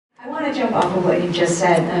want to jump off of what you just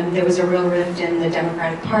said. There was a real rift in the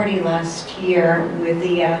Democratic Party last year with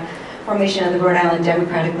the formation of the Rhode Island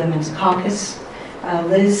Democratic Women's Caucus.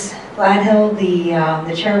 Liz Gladhill,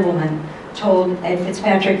 the chairwoman, told Ed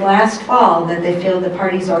Fitzpatrick last fall that they feel the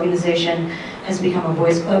party's organization has become a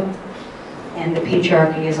boys' club and the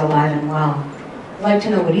patriarchy is alive and well. I'd like to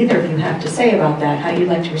know what either of you have to say about that, how you'd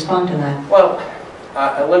like to respond to that. Well,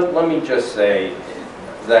 let me just say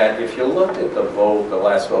that if you looked at the vote, the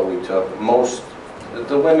last vote we took,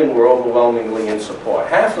 the women were overwhelmingly in support.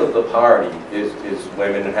 Half of the party is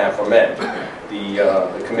women and half are men,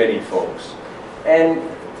 the committee folks. And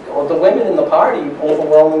the women in the party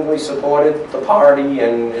overwhelmingly supported the party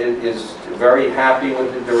and is very happy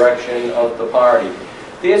with the direction of the party.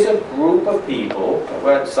 There's a group of people,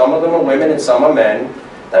 some of them are women and some are men,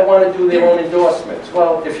 that want to do their own endorsements.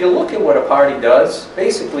 Well, if you look at what a party does,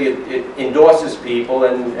 basically it endorses people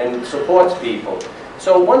and supports people.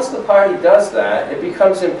 So once the party does that, it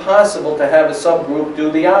becomes impossible to have a subgroup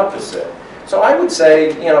do the opposite. So I would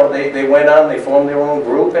say, you know, they went on, they formed their own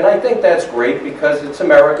group, and I think that's great because it's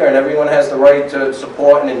America and everyone has the right to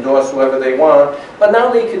support and endorse whoever they want, but now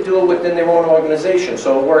they can do it within their own organization,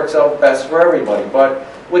 so it works out best for everybody. But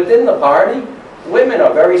within the party, women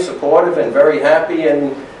are very supportive and very happy,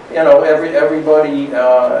 and you know, everybody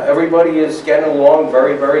is getting along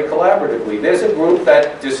very, very collaboratively. There's a group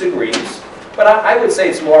that disagrees, but I would say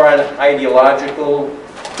it's more an ideological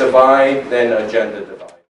divide than a gender divide.